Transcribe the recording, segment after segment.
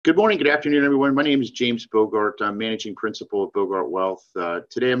Good morning, good afternoon, everyone. My name is James Bogart. I'm Managing Principal of Bogart Wealth.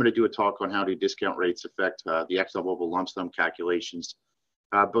 Today I'm going to do a talk on how do discount rates affect the ExxonMobil lump sum calculations.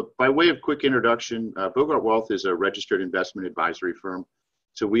 But by way of quick introduction, Bogart Wealth is a registered investment advisory firm.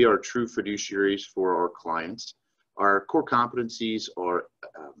 So we are true fiduciaries for our clients. Our core competencies are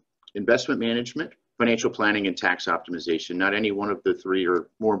investment management, financial planning, and tax optimization. Not any one of the three are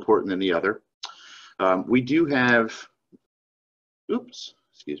more important than the other. We do have,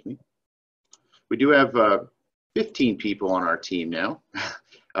 we do have 15 people on our team now.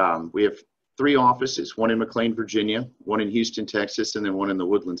 We have 3 offices, one in McLean, Virginia, one in Houston, Texas, and then one in the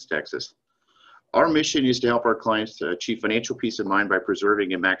Woodlands, Texas. Our mission is to help our clients to achieve financial peace of mind by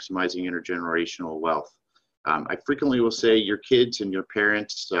preserving and maximizing intergenerational wealth. I frequently will say your kids and your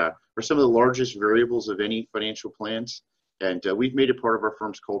parents are some of the largest variables of any financial plans, and we've made it part of our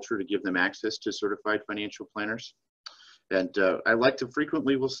firm's culture to give them access to certified financial planners. And I like to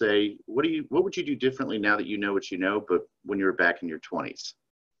frequently will say, what would you do differently now that you know what you know, but when you were back in your 20s?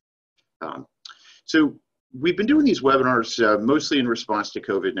 So we've been doing these webinars mostly in response to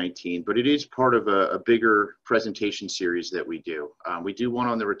COVID-19, but it is part of a bigger presentation series that we do. We do one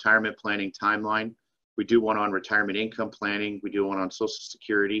on the retirement planning timeline. We do one on retirement income planning. We do one on Social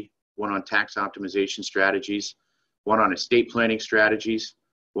Security, one on tax optimization strategies, one on estate planning strategies,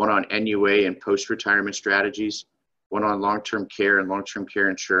 one on NUA and post-retirement strategies, one on long-term care and long-term care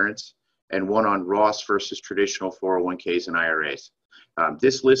insurance, and one on Roth versus traditional 401ks and IRAs.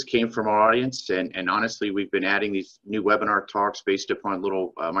 This list came from our audience, and honestly, we've been adding these new webinar talks based upon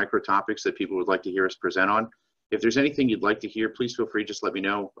little micro topics that people would like to hear us present on. If there's anything you'd like to hear, please feel free, just let me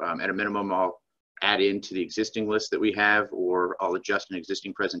know. At a minimum, I'll add into the existing list that we have, or I'll adjust an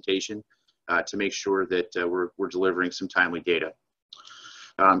existing presentation to make sure that we're delivering some timely data.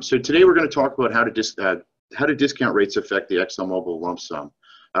 So today we're going to talk about how do discount rates affect the ExxonMobil lump sum.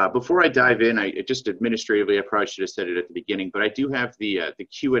 Before I dive in, just administratively, I probably should have said it at the beginning, but I do have the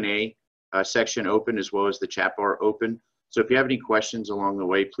Q&A section open as well as the chat bar open. So if you have any questions along the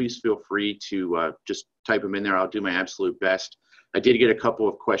way, please feel free to just type them in there. I'll do my absolute best. I did get a couple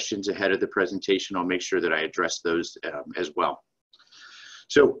of questions ahead of the presentation. I'll make sure that I address those as well.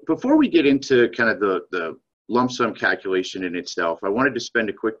 So before we get into kind of the lump sum calculation in itself, I wanted to spend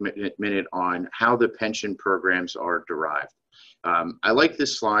a quick minute on how the pension programs are derived. I like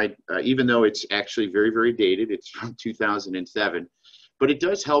this slide, even though it's actually very, very dated. It's from 2007, but it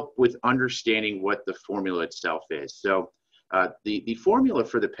does help with understanding what the formula itself is. So the formula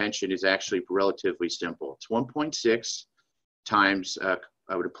for the pension is actually relatively simple. It's 1.6 times an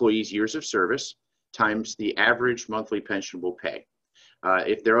employee's years of service times the average monthly pensionable pay.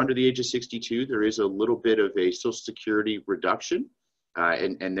 If they're under the age of 62, there is a little bit of a Social Security reduction,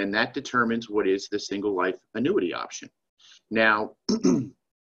 and then that determines what is the single life annuity option. Now,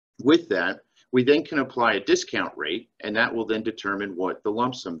 with that, we then can apply a discount rate, and that will then determine what the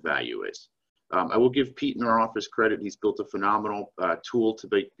lump sum value is. I will give Pete in our office credit. He's built a phenomenal tool to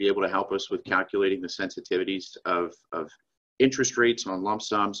be able to help us with calculating the sensitivities of interest rates on lump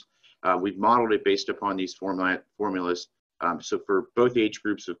sums. We've modeled it based upon these formulas. So for both age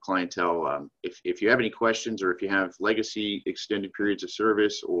groups of clientele, if you have any questions, or if you have legacy extended periods of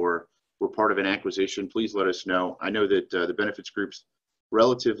service, or we're part of an acquisition, please let us know. I know that the benefits group's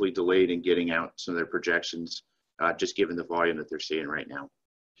relatively delayed in getting out some of their projections, just given the volume that they're seeing right now.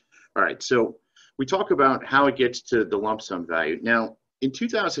 All right, so we talk about how it gets to the lump sum value. Now, in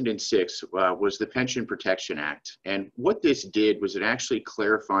 2006 was the Pension Protection Act, and what this did was it actually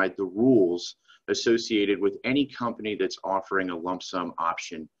clarified the rules associated with any company that's offering a lump sum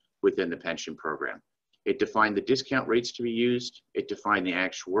option within the pension program. It defined the discount rates to be used, it defined the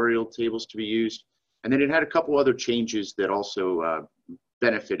actuarial tables to be used, and then it had a couple other changes that also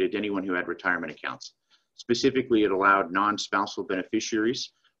benefited anyone who had retirement accounts. Specifically, it allowed non-spousal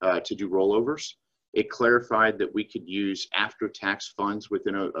beneficiaries to do rollovers. It clarified that we could use after-tax funds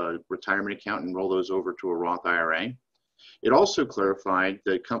within a retirement account and roll those over to a Roth IRA. It also clarified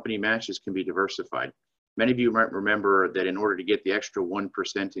that company matches can be diversified. Many of you might remember that in order to get the extra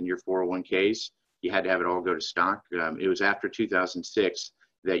 1% in your 401ks, you had to have it all go to stock. It was after 2006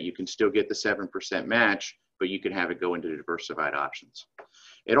 that you can still get the 7% match, but you can have it go into diversified options.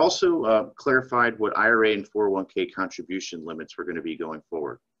 It also clarified what IRA and 401k contribution limits were going to be going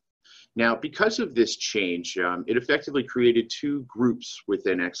forward. Now, because of this change, it effectively created 2 groups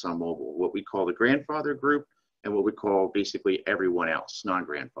within ExxonMobil, what we call the grandfather group and what we call basically everyone else,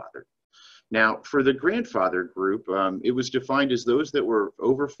 non-grandfathered. Now, for the grandfather group, it was defined as those that were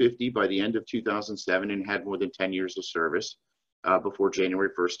over 50 by the end of 2007 and had more than 10 years of service before January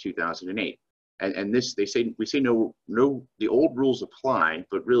 1st, 2008. And this, we say no, the old rules apply,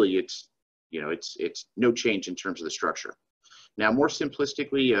 but really it's, it's no change in terms of the structure. Now, more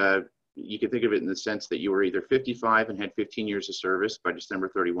simplistically, you can think of it in the sense that you were either 55 and had 15 years of service by December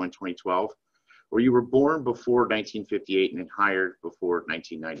 31, 2012, or you were born before 1958 and hired before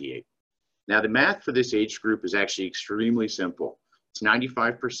 1998. Now, the math for this age group is actually extremely simple. It's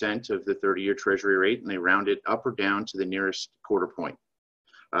 95% of the 30-year Treasury rate, and they round it up or down to the nearest quarter point.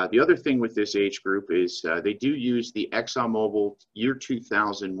 The other thing with this age group is they do use the ExxonMobil year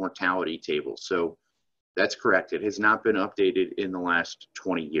 2000 mortality table. So that's correct. It has not been updated in the last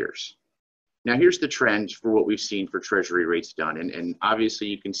 20 years. Now, here's the trend for what we've seen for Treasury rates done. And obviously,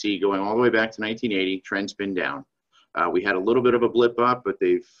 you can see going all the way back to 1980, trend's been down. We had a little bit of a blip up, but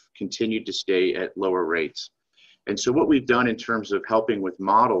they've continued to stay at lower rates. And so what we've done in terms of helping with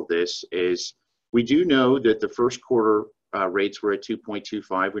model this is we do know that the first quarter rates were at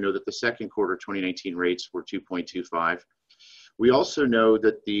 2.25. We know that the second quarter 2019 rates were 2.25. We also know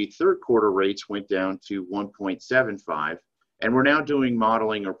that the third quarter rates went down to 1.75. And we're now doing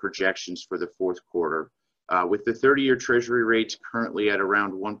modeling or projections for the fourth quarter. With the 30-year Treasury rates currently at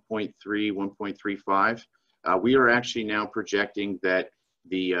around 1.3, 1.35, we are actually now projecting that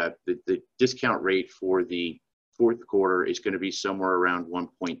the discount rate for the fourth quarter is going to be somewhere around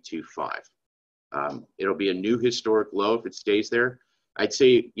 1.25. It'll be a new historic low if it stays there. I'd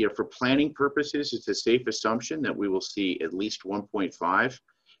say, for planning purposes, it's a safe assumption that we will see at least 1.5.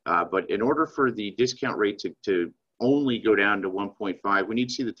 But in order for the discount rate to only go down to 1.5, we need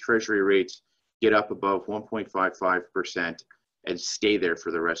to see the Treasury rates get up above 1.55% and stay there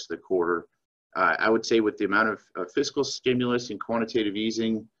for the rest of the quarter. I would say with the amount of fiscal stimulus and quantitative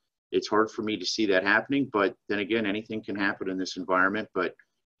easing, it's hard for me to see that happening, but then again, anything can happen in this environment. But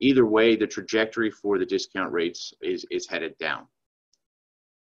either way, the trajectory for the discount rates is headed down.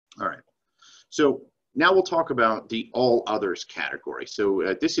 All right, so now we'll talk about the all others category.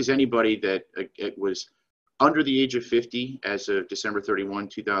 So this is anybody that was under the age of 50 as of December 31,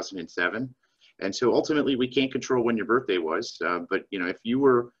 2007. And so ultimately we can't control when your birthday was, but if you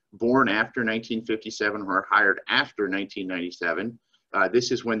were born after 1957 or hired after 1997,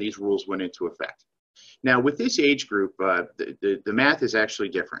 this is when these rules went into effect. Now with this age group, the math is actually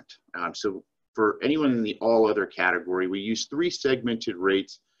different. So for anyone in the all other category, we use 3 segmented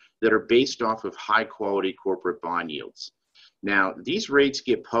rates that are based off of high quality corporate bond yields. Now these rates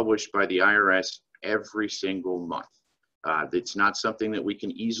get published by the IRS every single month. It's not something that we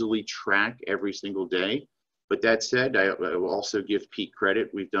can easily track every single day. But that said, I will also give Pete credit.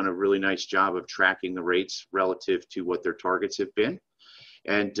 We've done a really nice job of tracking the rates relative to what their targets have been.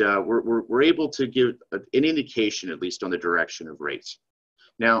 And we're able to give an indication, at least on the direction of rates.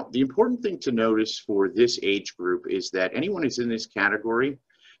 Now, the important thing to notice for this age group is that anyone who's in this category,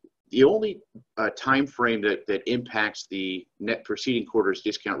 the only time frame that impacts the net preceding quarter's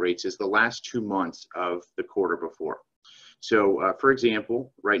discount rates is the last 2 months of the quarter before. So for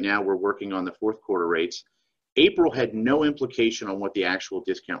example, right now we're working on the fourth quarter rates. April had no implication on what the actual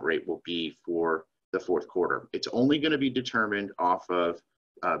discount rate will be for the fourth quarter. It's only going to be determined off of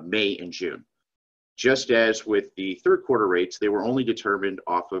May and June. Just as with the third quarter rates, they were only determined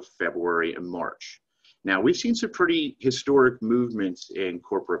off of February and March. Now, we've seen some pretty historic movements in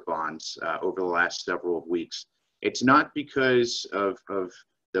corporate bonds over the last several weeks. It's not because of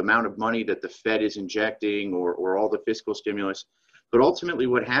the amount of money that the Fed is injecting or all the fiscal stimulus, but ultimately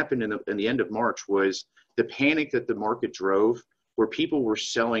what happened in the end of March was the panic that the market drove, where people were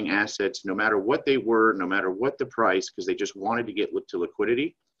selling assets no matter what they were, no matter what the price, because they just wanted to get to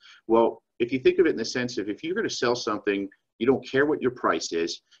liquidity. Well, if you think of it in the sense of if you're going to sell something, you don't care what your price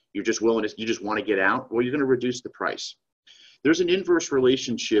is, you just want to get out, well, you're going to reduce the price. There's an inverse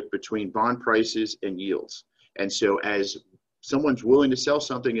relationship between bond prices and yields. And so as someone's willing to sell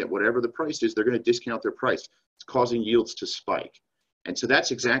something at whatever the price is, they're going to discount their price. It's causing yields to spike. And so that's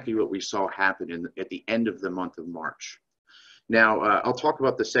exactly what we saw happen at the end of the month of March. Now, I'll talk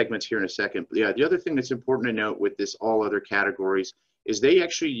about the segments here in a second. But yeah, the other thing that's important to note with this all other categories is they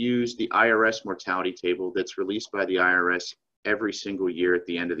actually use the IRS mortality table that's released by the IRS every single year at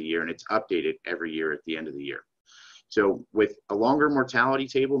the end of the year, and it's updated every year at the end of the year. So with a longer mortality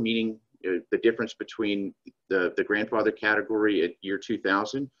table, meaning the difference between the grandfather category at year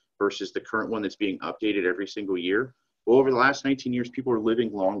 2000 versus the current one that's being updated every single year, well, over the last 19 years, people are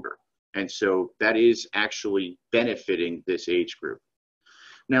living longer. And so that is actually benefiting this age group.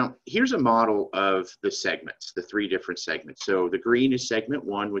 Now, here's a model of the segments, the 3 different segments. So the green is segment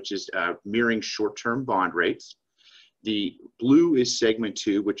 1, which is mirroring short-term bond rates. The blue is segment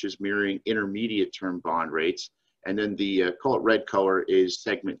 2, which is mirroring intermediate-term bond rates. And then the, call it red color, is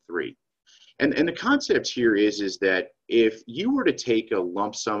segment 3. And the concept here is that if you were to take a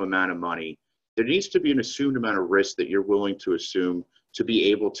lump sum amount of money, there needs to be an assumed amount of risk that you're willing to assume to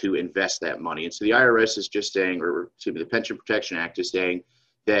be able to invest that money. And so the IRS is just saying, or excuse me, the Pension Protection Act is saying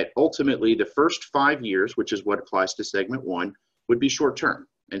that ultimately the first 5 years, which is what applies to segment 1, would be short term.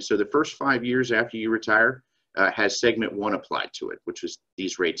 And so the first 5 years after you retire has segment 1 applied to it, which is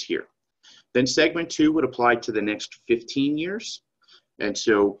these rates here. Then segment 2 would apply to the next 15 years. And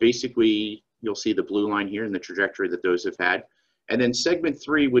so basically you'll see the blue line here and the trajectory that those have had. And then segment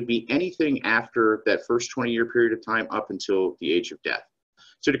 3 would be anything after that first 20-year period of time up until the age of death.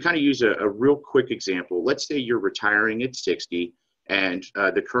 So to kind of use a real quick example, let's say you're retiring at 60 and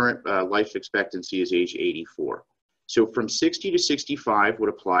the current life expectancy is age 84. So from 60 to 65 would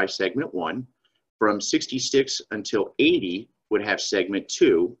apply segment 1. From 66 until 80 would have segment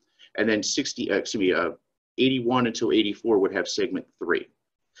 2. And then 81 until 84 would have segment 3.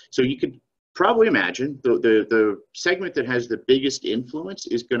 So you could probably imagine the segment that has the biggest influence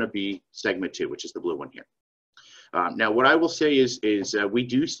is going to be segment 2, which is the blue one here. Now, what I will say is we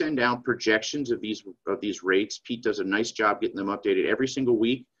do send out projections of these rates. Pete does a nice job getting them updated every single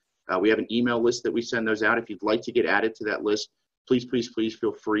week. We have an email list that we send those out. If you'd like to get added to that list, please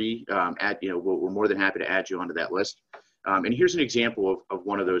feel free. We're more than happy to add you onto that list. And here's an example of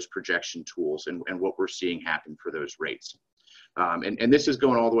one of those projection tools and what we're seeing happen for those rates. And this is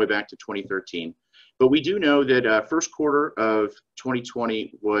going all the way back to 2013. But we do know that first quarter of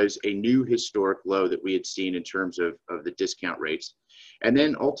 2020 was a new historic low that we had seen in terms of the discount rates. And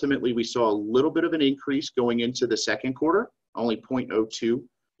then ultimately we saw a little bit of an increase going into the second quarter, only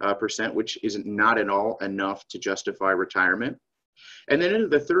 0.02%, which is not at all enough to justify retirement. And then into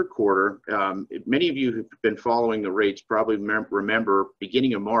the third quarter, many of you who've been following the rates probably remember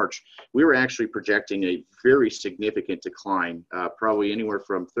beginning of March, we were actually projecting a very significant decline, probably anywhere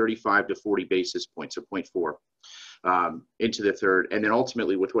from 35 to 40 basis points, so 0.4, into the third. And then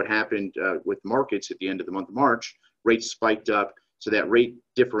ultimately with what happened with markets at the end of the month of March, rates spiked up, so that rate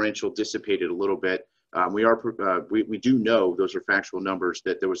differential dissipated a little bit. We do know, those are factual numbers,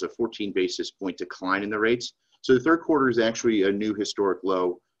 that there was a 14 basis point decline in the rates. So the third quarter is actually a new historic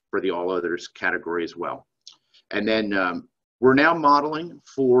low for the all others category as well. And then we're now modeling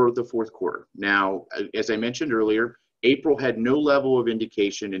for the fourth quarter. Now, as I mentioned earlier, April had no level of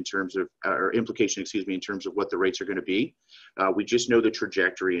indication in terms of, or implication, excuse me, in terms of what the rates are going to be. We just know the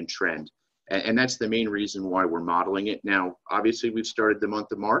trajectory and trend. And that's the main reason why we're modeling it. Now, obviously, we've started the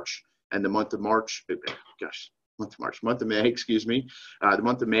month of March, and the month of March, month of May, excuse me. The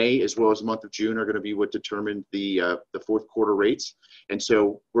month of May as well as the month of June are going to be what determine the fourth quarter rates. And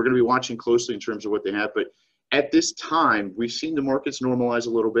so we're going to be watching closely in terms of what they have. But at this time, we've seen the markets normalize a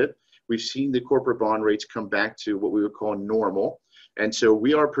little bit. We've seen the corporate bond rates come back to what we would call normal. And so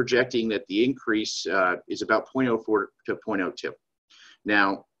we are projecting that the increase is about 0.04 to 0.02.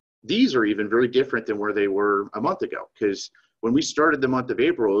 Now, these are even very different than where they were a month ago, because when we started the month of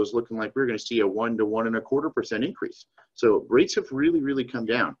April, it was looking like we were going to see a 1 to 1.25% increase. So rates have really come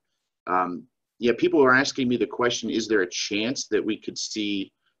down. People are asking me the question, is there a chance that we could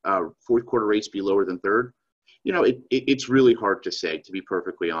see fourth quarter rates be lower than third? You know, it's really hard to say, to be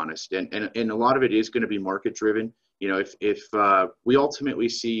perfectly honest. And a lot of it is going to be market driven. You know, if we ultimately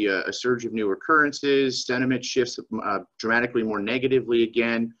see a surge of new occurrences, sentiment shifts dramatically more negatively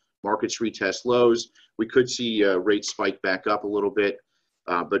again, markets retest lows, we could see rates spike back up a little bit.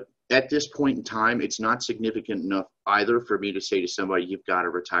 But at this point in time, it's not significant enough either for me to say to somebody, you've got to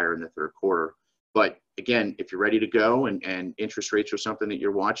retire in the third quarter. But again, if you're ready to go and interest rates are something that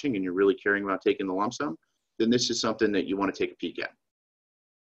you're watching and you're really caring about taking the lump sum, then this is something that you want to take a peek at.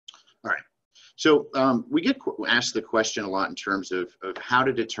 All right. So we get asked the question a lot in terms of how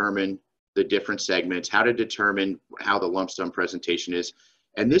to determine the different segments, how to determine how the lump sum presentation is.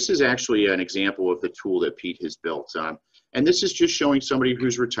 And this is actually an example of the tool that Pete has built. And this is just showing somebody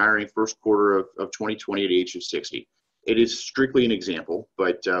who's retiring first quarter of 2020 at the age of 60. It is strictly an example,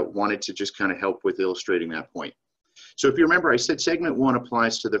 but wanted to just kind of help with illustrating that point. So if you remember, I said segment 1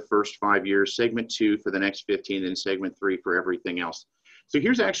 applies to the first 5 years, segment 2 for the next 15, and segment 3 for everything else. So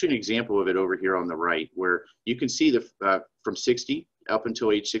here's actually an example of it over here on the right, where you can see the from 60 up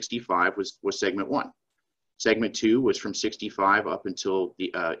until age 65 was segment 1. Segment 2 was from 65 up until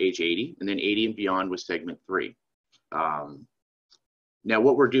the age 80, and then 80 and beyond was segment 3. Now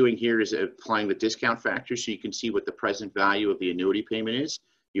what we're doing here is applying the discount factor so you can see what the present value of the annuity payment is.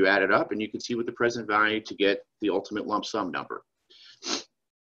 You add it up and you can see what the present value to get the ultimate lump sum number.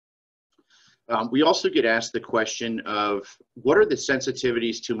 We also get asked the question of what are the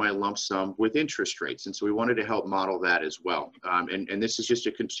sensitivities to my lump sum with interest rates? And so we wanted to help model that as well. And this is just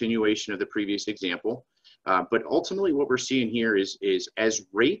a continuation of the previous example. But ultimately what we're seeing here is as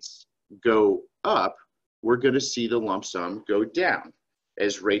rates go up, we're going to see the lump sum go down.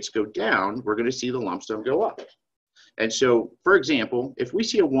 As rates go down, we're going to see the lump sum go up. And so, for example, if we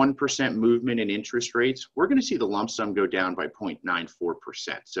see a 1% movement in interest rates, we're going to see the lump sum go down by 0.94%.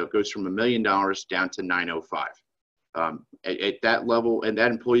 So it goes from $1 million down to 905. At that level, and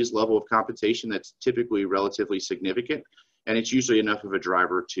that employee's level of compensation, that's typically relatively significant, and it's usually enough of a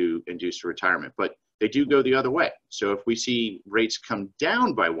driver to induce a retirement. But they do go the other way. So if we see rates come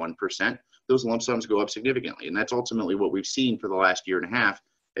down by 1%, those lump sums go up significantly. And that's ultimately what we've seen for the last year and a half.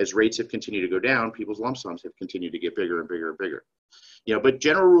 As rates have continued to go down, people's lump sums have continued to get bigger and bigger and bigger. But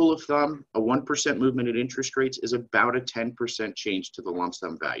general rule of thumb, a 1% movement in interest rates is about a 10% change to the lump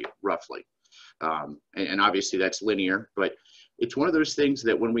sum value, roughly. And obviously that's linear, but it's one of those things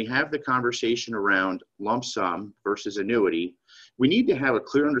that when we have the conversation around lump sum versus annuity, we need to have a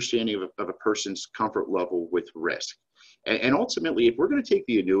clear understanding of a person's comfort level with risk. And ultimately, if we're going to take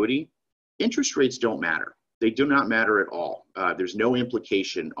the annuity, interest rates don't matter. They do not matter at all. There's no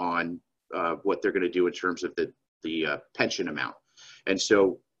implication on what they're going to do in terms of the pension amount. And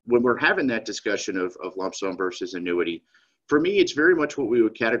so when we're having that discussion of lump sum versus annuity, for me, it's very much what we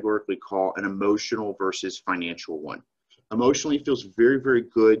would categorically call an emotional versus financial one. Emotionally, it feels very, very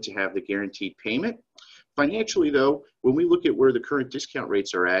good to have the guaranteed payment. Financially, though, when we look at where the current discount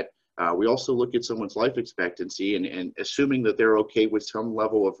rates are at, we also look at someone's life expectancy and assuming that they're okay with some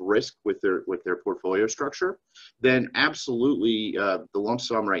level of risk with their portfolio structure, then absolutely the lump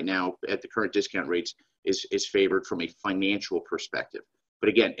sum right now at the current discount rates is favored from a financial perspective. But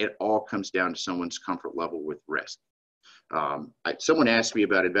again, it all comes down to someone's comfort level with risk. Someone asked me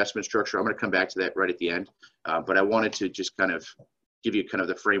about investment structure. I'm going to come back to that right at the end, but I wanted to just kind of give you kind of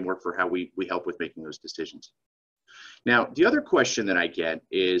the framework for how we help with making those decisions. Now, the other question that I get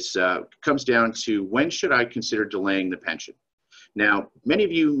is comes down to when should I consider delaying the pension? Now, many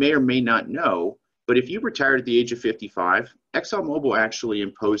of you may or may not know, but if you retired at the age of 55, ExxonMobil actually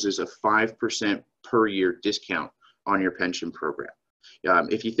imposes a 5% per year discount on your pension program.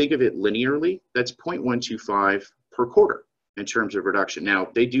 If you think of it linearly, that's 0.125 per quarter in terms of reduction. Now,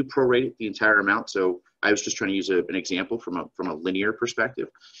 they do prorate the entire amount, so I was just trying to use an example from a linear perspective.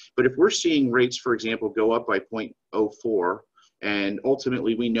 But if we're seeing rates, for example, go up by 0.04, and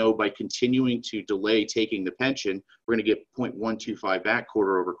ultimately we know by continuing to delay taking the pension, we're going to get 0.125 back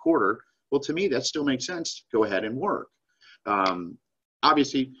quarter over quarter, well, to me, that still makes sense. Go ahead and work.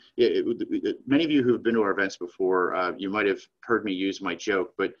 Obviously, many of you who have been to our events before, you might have heard me use my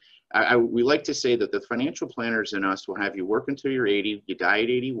joke, but we like to say that the financial planners in us will have you work until you're 80, you die at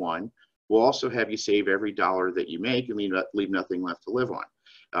 81. We'll also have you save every dollar that you make and leave nothing left to live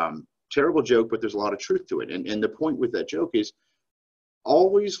on. Terrible joke, but there's a lot of truth to it. And the point with that joke is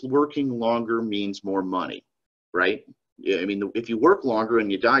always working longer means more money, right? I mean, if you work longer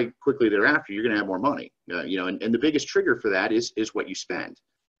and you die quickly thereafter, you're going to have more money. And the biggest trigger for that is what you spend.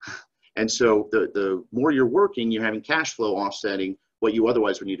 And so the more you're working, you're having cash flow offsetting what you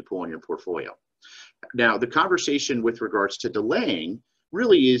otherwise would need to pull on your portfolio. Now, the conversation with regards to delaying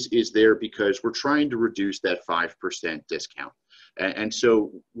really is there because we're trying to reduce that 5% discount. And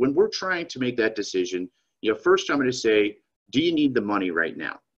so when we're trying to make that decision, first I'm going to say, do you need the money right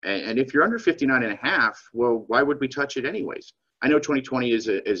now? And if you're under 59 and a half, well, why would we touch it anyways? I know 2020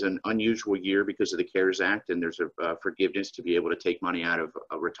 is an unusual year because of the CARES Act, and there's a forgiveness to be able to take money out of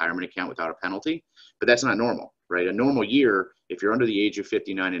a retirement account without a penalty, but that's not normal, right? A normal year, if you're under the age of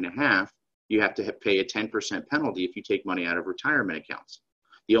 59 and a half, you have to pay a 10% penalty if you take money out of retirement accounts.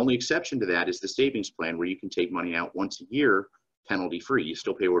 The only exception to that is the savings plan, where you can take money out once a year, penalty free. You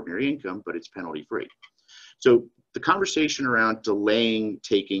still pay ordinary income, but it's penalty free. So the conversation around delaying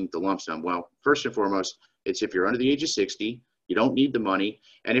taking the lump sum, well, first and foremost, it's if you're under the age of 60, you don't need the money,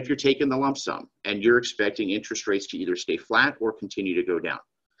 and if you're taking the lump sum and you're expecting interest rates to either stay flat or continue to go down.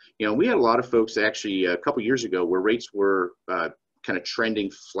 We had a lot of folks actually a couple years ago where rates were kind of trending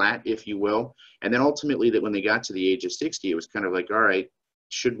flat, if you will, and then ultimately that when they got to the age of 60, it was kind of like, all right,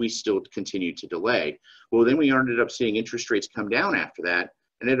 should we still continue to delay? Well, then we ended up seeing interest rates come down after that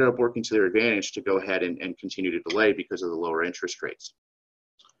and ended up working to their advantage to go ahead and continue to delay because of the lower interest rates.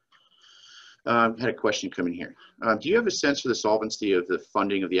 I had a question come in here. Do you have a sense for the solvency of the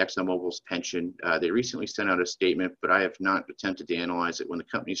funding of the ExxonMobil's pension? They recently sent out a statement, but I have not attempted to analyze it. When the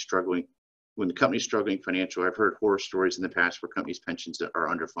company's struggling financially, I've heard horror stories in the past where companies' pensions are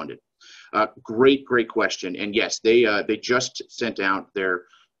underfunded. Great question. And yes, they just sent out their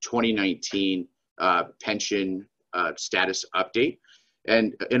 2019 pension status update.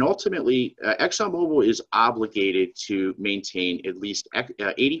 And ultimately, ExxonMobil is obligated to maintain at least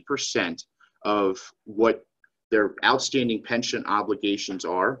 80% of what their outstanding pension obligations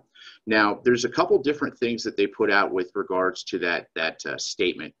are. Now, there's a couple different things that they put out with regards to that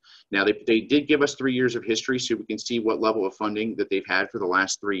statement. Now, they did give us 3 years of history so we can see what level of funding that they've had for the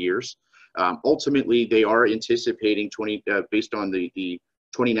last 3 years. Ultimately, they are anticipating based on the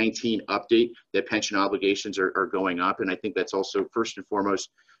 2019 update that pension obligations are going up. And I think that's also first and foremost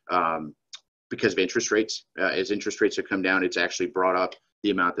because of interest rates. As interest rates have come down, it's actually brought up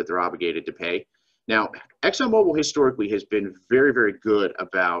the amount that they're obligated to pay. Now, ExxonMobil historically has been very, very good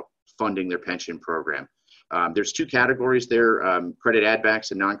about funding their pension program. There's two categories there, credit add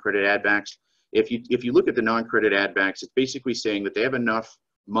backs and non-credit add backs. If you look at the non-credit add backs, it's basically saying that they have enough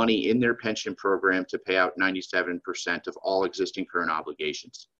money in their pension program to pay out 97% of all existing current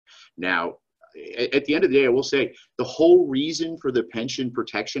obligations. Now, at the end of the day, I will say the whole reason for the Pension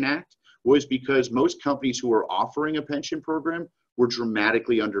Protection Act was because most companies who are offering a pension program were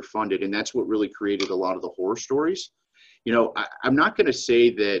dramatically underfunded, and that's what really created a lot of the horror stories. You know, I'm not going to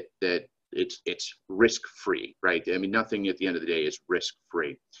say that it's risk-free, right? I mean, nothing at the end of the day is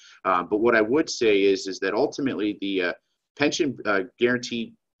risk-free. But what I would say is that ultimately the Pension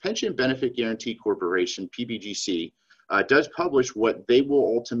Benefit Guaranty Corporation, PBGC, does publish what they will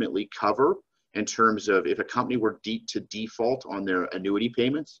ultimately cover in terms of if a company were to default on their annuity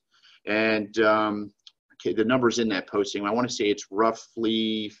payments. And okay, the numbers in that posting, I want to say it's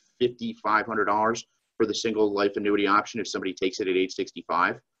roughly $5,500 for the single life annuity option if somebody takes it at age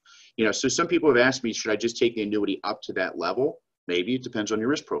 65. You know, so some people have asked me, should I just take the annuity up to that level? Maybe. It depends on your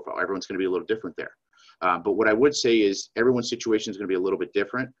risk profile. Everyone's going to be a little different there. But what I would say is everyone's situation is going to be a little bit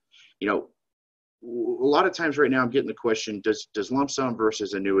different. You know, a lot of times right now I'm getting the question, does lump sum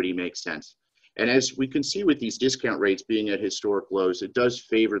versus annuity make sense? And as we can see with these discount rates being at historic lows, it does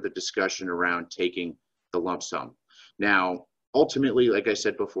favor the discussion around taking the lump sum. Now, ultimately, like I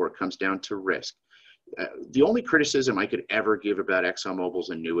said before, it comes down to risk. The only criticism I could ever give about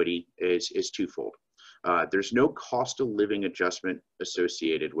ExxonMobil's annuity is twofold. There's no cost of living adjustment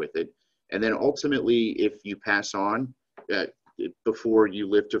associated with it. And then ultimately, if you pass on before you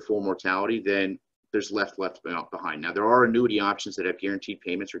live to full mortality, then there's left behind. Now, there are annuity options that have guaranteed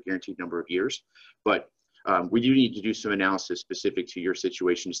payments or guaranteed number of years, but we do need to do some analysis specific to your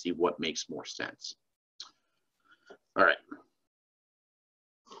situation to see what makes more sense. All right.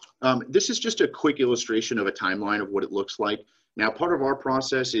 This is just a quick illustration of a timeline of what it looks like. Now, part of our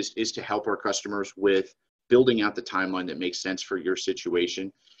process is to help our customers with building out the timeline that makes sense for your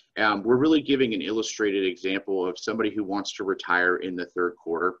situation. We're really giving an illustrated example of somebody who wants to retire in the third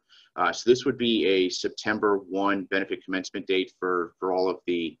quarter. So this would be a September 1 benefit commencement date for all of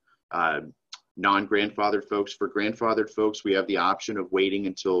the non-grandfathered folks. For grandfathered folks, we have the option of waiting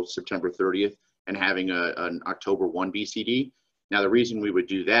until September 30th and having an October 1 BCD. Now, the reason we would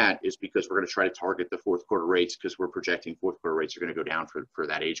do that is because we're going to try to target the fourth quarter rates because we're projecting fourth quarter rates are going to go down for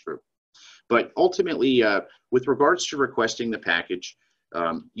that age group. But ultimately, with regards to requesting the package,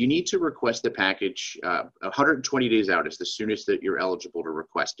 you need to request the package 120 days out is the soonest that you're eligible to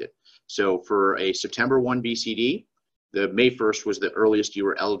request it. So for a September 1 BCD, the May 1st was the earliest you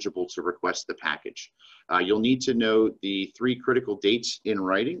were eligible to request the package. You'll need to know the 3 critical dates in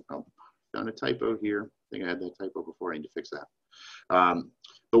writing. Oh, found a typo here. I think I had that typo before. I need to fix that.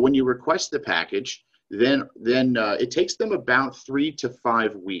 But when you request the package, then it takes them about 3 to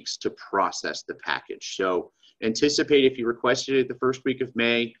 5 weeks to process the package. So anticipate if you requested it the first week of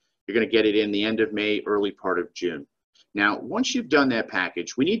May, you're going to get it in the end of May, early part of June. Now, once you've done that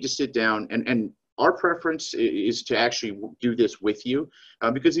package, we need to sit down and our preference is to actually do this with you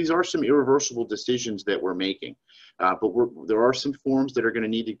because these are some irreversible decisions that we're making. But there are some forms that are going to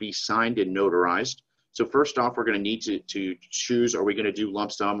need to be signed and notarized. So first off, we're going to need to choose, are we going to do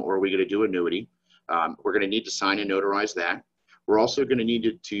lump sum or are we going to do annuity? We're going to need to sign and notarize that. We're also going to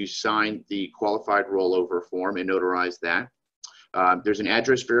need to sign the qualified rollover form and notarize that. There's an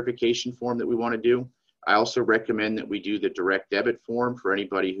address verification form that we want to do. I also recommend that we do the direct debit form for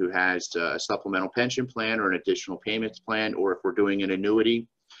anybody who has a supplemental pension plan or an additional payments plan, or if we're doing an annuity.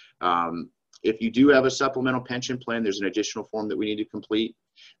 If you do have a supplemental pension plan, there's an additional form that we need to complete.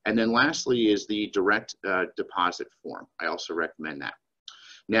 And then lastly is the direct deposit form. I also recommend that.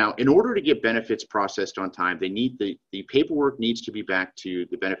 Now, in order to get benefits processed on time, the paperwork needs to be back to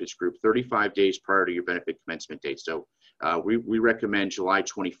the benefits group 35 days prior to your benefit commencement date. So we recommend July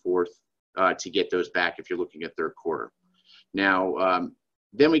 24th to get those back if you're looking at third quarter. Now,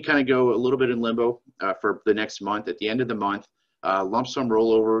 then we kind of go a little bit in limbo for the next month. At the end of the month, Lump sum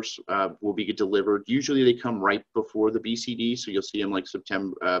rollovers will be delivered. Usually they come right before the BCD, so you'll see them like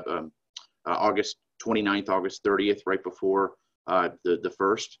August 29th, August 30th, right before the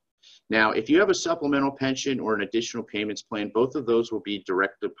 1st. Now, if you have a supplemental pension or an additional payments plan, both of those will be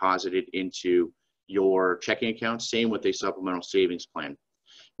direct deposited into your checking account, same with a supplemental savings plan.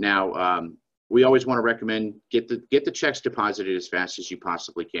 Now, we always want to recommend get the checks deposited as fast as you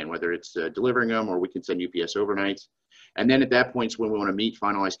possibly can, whether it's delivering them or we can send UPS overnights. And then at that point is when we want to meet,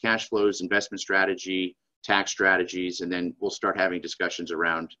 finalize cash flows, investment strategy, tax strategies, and then we'll start having discussions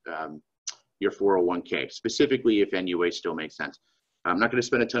around your 401k, specifically if NUA still makes sense. I'm not going to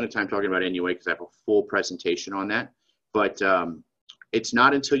spend a ton of time talking about NUA because I have a full presentation on that, but it's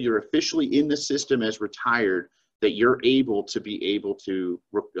not until you're officially in the system as retired that you're able to do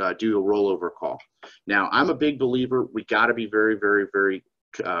a rollover call. Now, I'm a big believer. We got to be very, very, very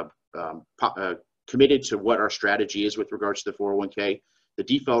committed to what our strategy is with regards to the 401k. The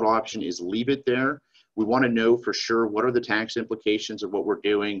default option is leave it there. We want to know for sure what are the tax implications of what we're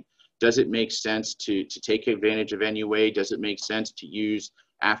doing. Does it make sense to take advantage of NUA? Does it make sense to use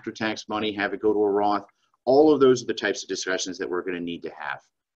after-tax money, have it go to a Roth? All of those are the types of discussions that we're going to need to have.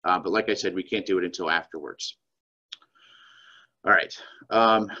 But like I said, we can't do it until afterwards. All right.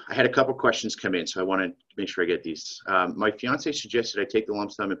 I had a couple questions come in, so I want to make sure I get these. My fiance suggested I take the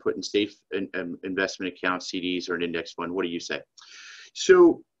lump sum and put in safe investment accounts, CDs, or an index fund. What do you say?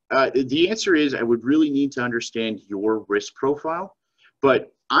 So the answer is I would really need to understand your risk profile,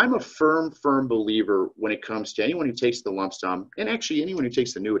 but I'm a firm believer when it comes to anyone who takes the lump sum, and actually anyone who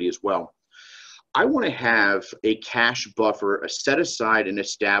takes the annuity as well. I want to have a cash buffer set aside and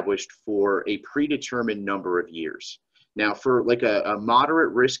established for a predetermined number of years. Now, for like a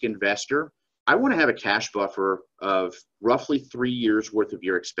moderate risk investor, I want to have a cash buffer of roughly 3 years worth of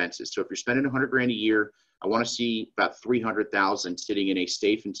your expenses. So if you're spending 100 grand a year, I want to see about 300,000 sitting in a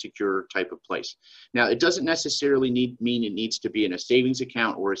safe and secure type of place. Now, it doesn't necessarily mean it needs to be in a savings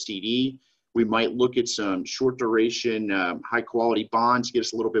account or a CD. We might look at some short duration, high quality bonds, get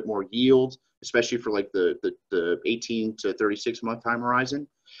us a little bit more yield, especially for like the 18 to 36 month time horizon.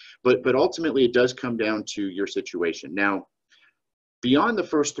 But ultimately, it does come down to your situation. Now, beyond the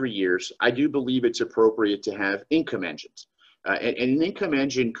first 3 years, I do believe it's appropriate to have income engines. And an income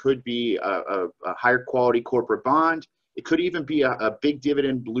engine could be a higher quality corporate bond. It could even be a big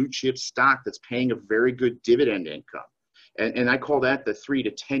dividend blue chip stock that's paying a very good dividend income. And I call that the 3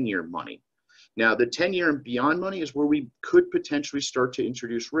 to 10 year money. Now, the 10-year and beyond money is where we could potentially start to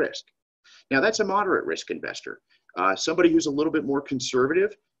introduce risk. Now, that's a moderate risk investor. Somebody who's a little bit more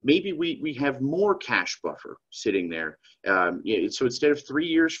conservative, maybe we have more cash buffer sitting there. So instead of 3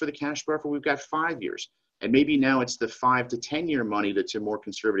 years for the cash buffer, we've got 5 years. And maybe now it's the 5 to 10 year money that's in more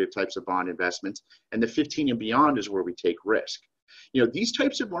conservative types of bond investments. And the 15 and beyond is where we take risk. These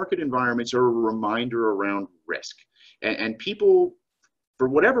types of market environments are a reminder around risk. And people, for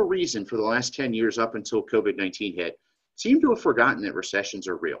whatever reason, for the last 10 years up until COVID-19 hit, seem to have forgotten that recessions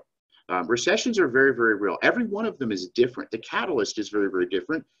are real. Recessions are very, very real. Every one of them is different. The catalyst is very, very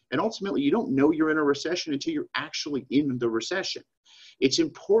different. And ultimately, you don't know you're in a recession until you're actually in the recession. It's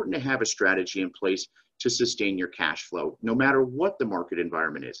important to have a strategy in place to sustain your cash flow, no matter what the market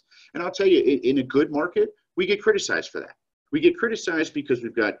environment is. And I'll tell you, in a good market, we get criticized for that. We get criticized because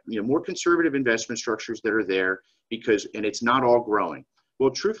we've got more conservative investment structures that are there and it's not all growing. Well,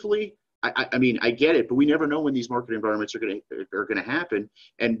 truthfully, I mean, I get it, but we never know when these market environments are going to happen.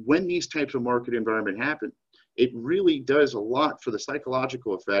 And when these types of market environment happen, it really does a lot for the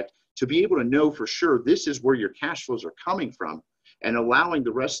psychological effect to be able to know for sure this is where your cash flows are coming from, and allowing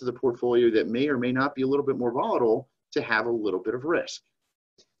the rest of the portfolio that may or may not be a little bit more volatile to have a little bit of risk.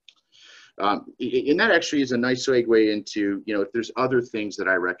 And that actually is a nice segue into, if there's other things that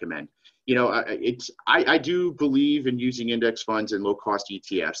I recommend. I do believe in using index funds and low-cost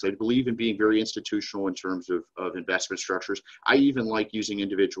ETFs. I believe in being very institutional in terms of investment structures. I even like using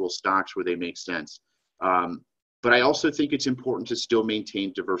individual stocks where they make sense. But I also think it's important to still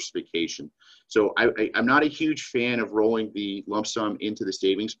maintain diversification. So I'm not a huge fan of rolling the lump sum into the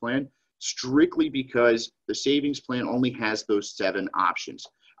savings plan, strictly because the savings plan only has those 7 options.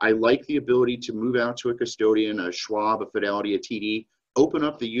 I like the ability to move out to a custodian, a Schwab, a Fidelity, a TD, open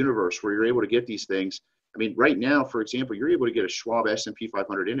up the universe where you're able to get these things. I mean, right now, for example, you're able to get a Schwab S&P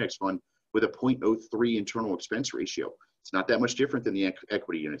 500 index fund with a 0.03 internal expense ratio. It's not that much different than the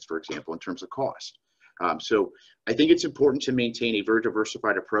equity units, for example, in terms of cost. So I think it's important to maintain a very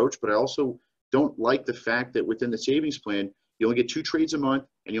diversified approach, but I also don't like the fact that within the savings plan, you only get 2 trades a month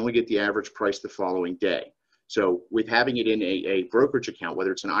and you only get the average price the following day. So with having it in a brokerage account,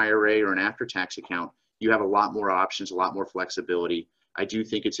 whether it's an IRA or an after-tax account, you have a lot more options, a lot more flexibility. I do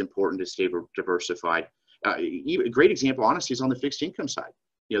think it's important to stay diversified. A great example, honestly, is on the fixed income side.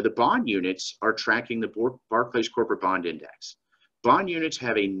 You know, the bond units are tracking the Barclays Corporate Bond Index. Bond units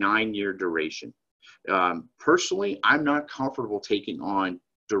have a 9-year duration. Personally, I'm not comfortable taking on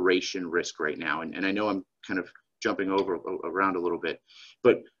duration risk right now. And I know I'm kind of jumping around a little bit,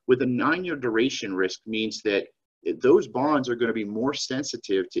 but with a 9-year duration risk means that those bonds are going to be more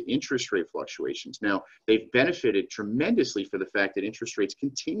sensitive to interest rate fluctuations. Now, they've benefited tremendously for the fact that interest rates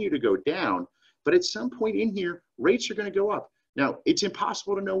continue to go down, but at some point in here, rates are going to go up. Now, it's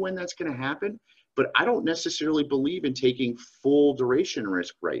impossible to know when that's going to happen, but I don't necessarily believe in taking full duration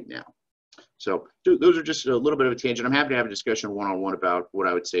risk right now. So those are just a little bit of a tangent. I'm happy to have a discussion one-on-one about what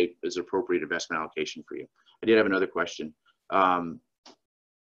I would say is appropriate investment allocation for you. I did have another question.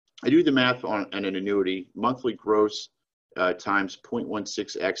 I do the math on an annuity, monthly gross times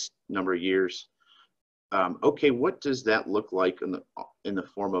 0.16x number of years. Okay, what does that look like in the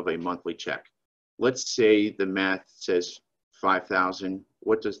form of a monthly check? Let's say the math says 5,000.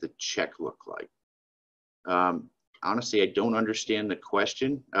 What does the check look like? Honestly, I don't understand the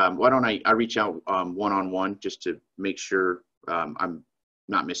question. Why don't I reach out one-on-one just to make sure I'm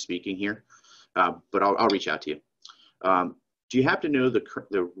not misspeaking here, but I'll reach out to you. Do you happen to know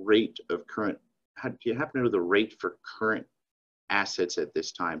the rate of current? Do you happen to know the rate for current assets at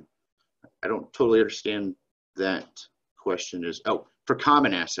this time? I don't totally understand that question. For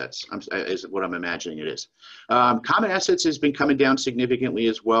common assets, is what I'm imagining it is. Common assets has been coming down significantly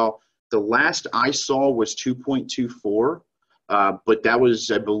as well. The last I saw was 2.24, but that was,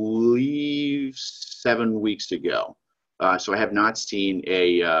 I believe, 7 weeks ago. So I have not seen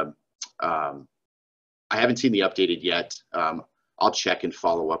I haven't seen the updated yet. I'll check and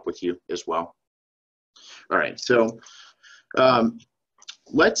follow up with you as well. All right, so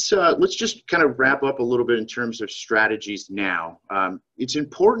let's just kind of wrap up a little bit in terms of strategies now. It's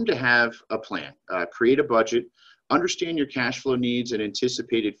important to have a plan, create a budget, understand your cash flow needs and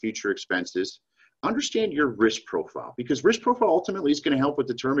anticipated future expenses, understand your risk profile, because risk profile ultimately is going to help with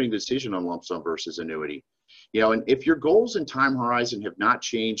determining the decision on lump sum versus annuity. You know, and if your goals and time horizon have not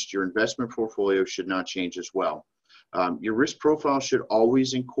changed, your investment portfolio should not change as well. Your risk profile should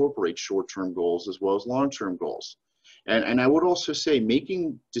always incorporate short-term goals as well as long-term goals. And I would also say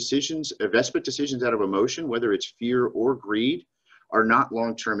making decisions, investment decisions out of emotion, whether it's fear or greed, are not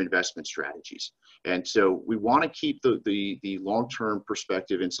long-term investment strategies. And so we want to keep the long-term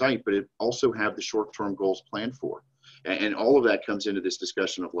perspective in sight, but also have the short-term goals planned for. And all of that comes into this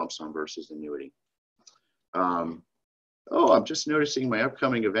discussion of lump sum versus annuity. Oh, I'm just noticing my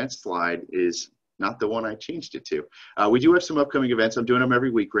upcoming events slide is not the one I changed it to. We do have some upcoming events. I'm doing them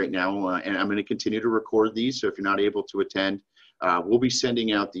every week right now, and I'm going to continue to record these. So if you're not able to attend, we'll be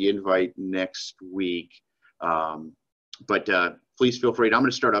sending out the invite next week. But please feel free. I'm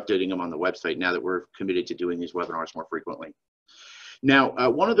going to start updating them on the website now that we're committed to doing these webinars more frequently. Now,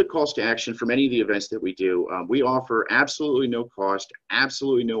 one of the calls to action for many of the events that we do, we offer absolutely no cost,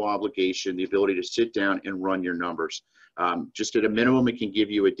 absolutely no obligation, the ability to sit down and run your numbers. Just at a minimum, it can give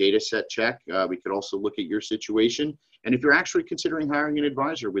you a data set check. We could also look at your situation. And if you're actually considering hiring an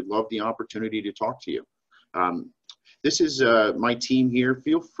advisor, we'd love the opportunity to talk to you. This is my team here.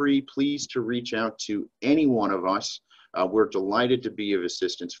 Feel free, please, to reach out to any one of us. We're delighted to be of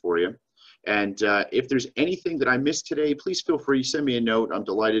assistance for you. And if there's anything that I missed today, please feel free, send me a note. I'm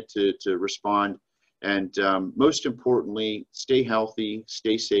delighted to respond. And most importantly, stay healthy,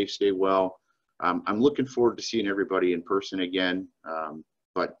 stay safe, stay well. I'm looking forward to seeing everybody in person again,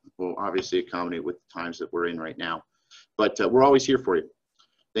 but we'll obviously accommodate with the times that we're in right now. But we're always here for you.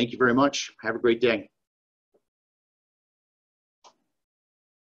 Thank you very much. Have a great day.